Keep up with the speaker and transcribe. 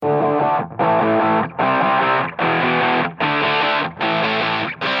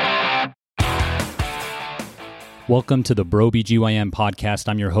Welcome to the BrOBGYN podcast.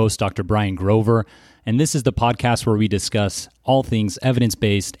 I'm your host, Dr. Brian Grover, and this is the podcast where we discuss all things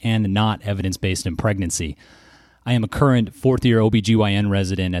evidence-based and not evidence-based in pregnancy. I am a current fourth-year OBGYN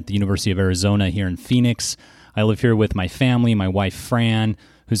resident at the University of Arizona here in Phoenix. I live here with my family, my wife, Fran,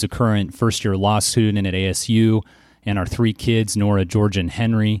 who's a current first-year law student at ASU, and our three kids, Nora, George, and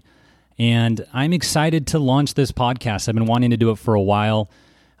Henry. And I'm excited to launch this podcast. I've been wanting to do it for a while.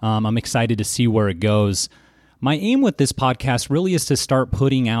 I'm excited to see where it goes. My aim with this podcast really is to start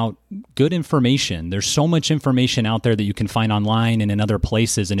putting out good information. There's so much information out there that you can find online and in other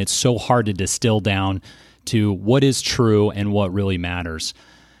places, and it's so hard to distill down to what is true and what really matters.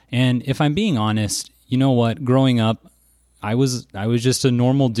 And if I'm being honest, you know what? Growing up, I was just a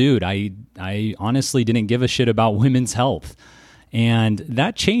normal dude. I honestly didn't give a shit about women's health. And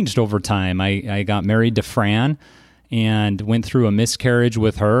that changed over time. I got married to Fran and went through a miscarriage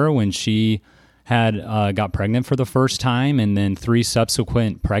with her when she got pregnant for the first time, and then 3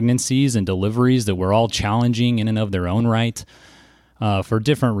 subsequent pregnancies and deliveries that were all challenging in and of their own right for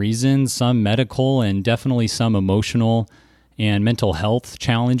different reasons, some medical and definitely some emotional and mental health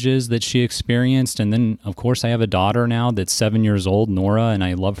challenges that she experienced. And then, of course, I have a daughter now that's 7 years old, Nora, and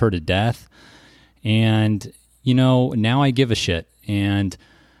I love her to death. And, you know, now I give a shit. And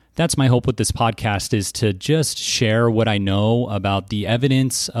that's my hope with this podcast, is to just share what I know about the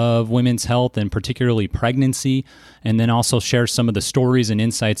evidence of women's health and particularly pregnancy, and then also share some of the stories and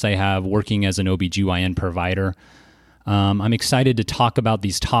insights I have working as an OBGYN provider. I'm excited to talk about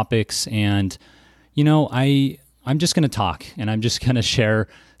these topics, and, you know, I'm just going to talk, and I'm just going to share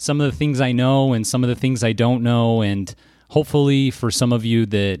some of the things I know and some of the things I don't know, and hopefully for some of you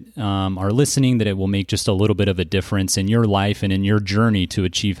that are listening, that it will make just a little bit of a difference in your life and in your journey to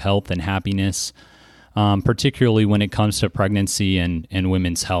achieve health and happiness, particularly when it comes to pregnancy and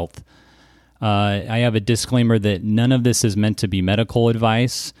women's health. I have a disclaimer that none of this is meant to be medical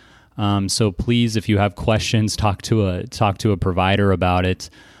advice, so please, if you have questions, talk to a provider about it.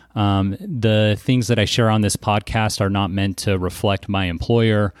 The things that I share on this podcast are not meant to reflect my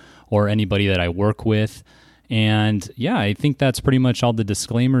employer or anybody that I work with. And yeah, I think that's pretty much all the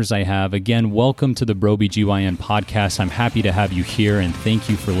disclaimers I have. Again, welcome to the BrOBGYN podcast. I'm happy to have you here, and thank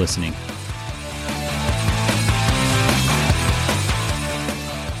you for listening.